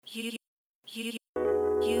You, you,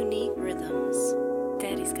 unique rhythms.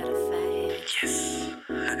 Daddy's got a fat ass. Yes.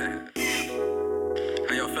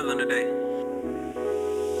 How y'all feeling today?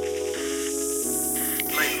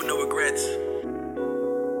 Life with no regrets.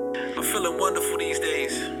 I'm feeling wonderful these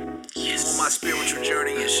days. Yes. I'm on my spiritual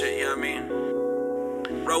journey and shit, you know what I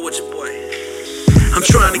mean? Roll with your boy. I'm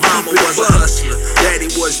trying to keep Mama was a hustler, daddy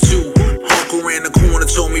was too. Uncle ran the corner,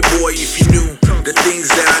 told me, boy, if you knew the things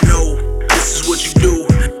that I know, this is what you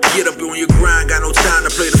do. Get up on your grind, got no time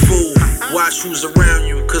to play the fool. Watch who's around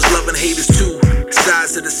you, cause love and hate is two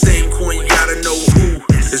sides of the same coin, you gotta know who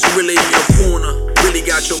is really in your corner, really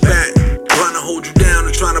got your back. Trying to hold you down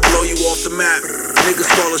and trying to blow you off the map.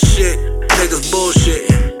 Niggas full of shit, niggas bullshit.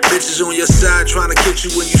 Bitches on your side trying to catch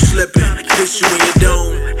you when you slipping. Kiss you when you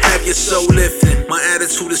don't, have your soul lifting. My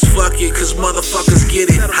attitude is fuck it, cause motherfuckers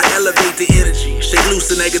get it. I elevate the energy, shake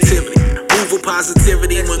loose the negativity. Move with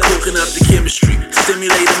positivity when cooking up the chemistry.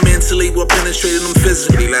 Stimulate them mentally while penetrating them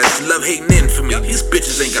physically. That's love, hate, and infamy. These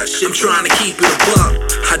bitches ain't got shit. I'm trying to keep it a buck.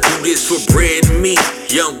 I do this for bread and meat.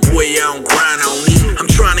 Young boy, I don't grind, I don't eat. I'm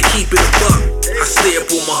trying to keep it a buck. I stay up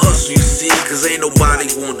on my hustle, you see, cause ain't nobody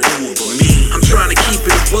wanna do it but me. I'm trying to keep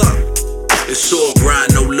it a buck. It's all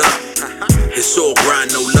grind, no luck. It's all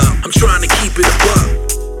grind, no luck. I'm trying to keep it a buck.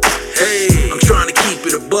 Hey, I'm trying to keep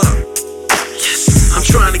it a buck. Yes, I'm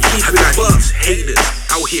trying to keep it a buck. Haters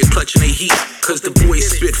out here clutching their heat, cause the boys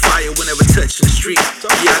spit fire whenever touching the street.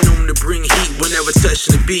 Yeah, I know them to bring heat whenever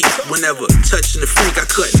touching the beat. Whenever touching the freak, I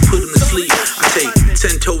cut and put them to sleep. I take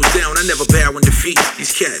 10 toes down, I never bow in defeat.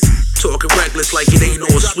 These cats talking reckless like it ain't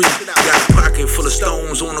all sweet. Got a pocket full of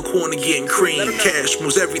stones on the corner getting cream. Cash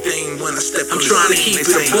moves everything when I step. I'm trying to keep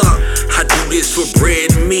it a buck. I do this for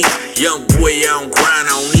bread and meat. Young boy, I don't grind,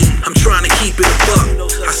 I don't eat. I'm trying to keep it a buck.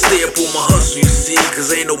 I stay up on my hustle, you see,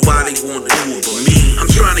 cause ain't nobody wanna do it but me. I'm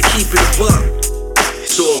trying to keep it a buck.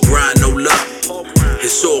 It's all grind, no luck.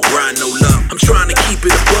 It's all grind, no luck. I'm trying to keep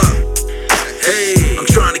it a buck. Hey, I'm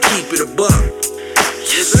trying to keep it a buck.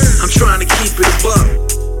 Yes, I'm trying to keep it a buck.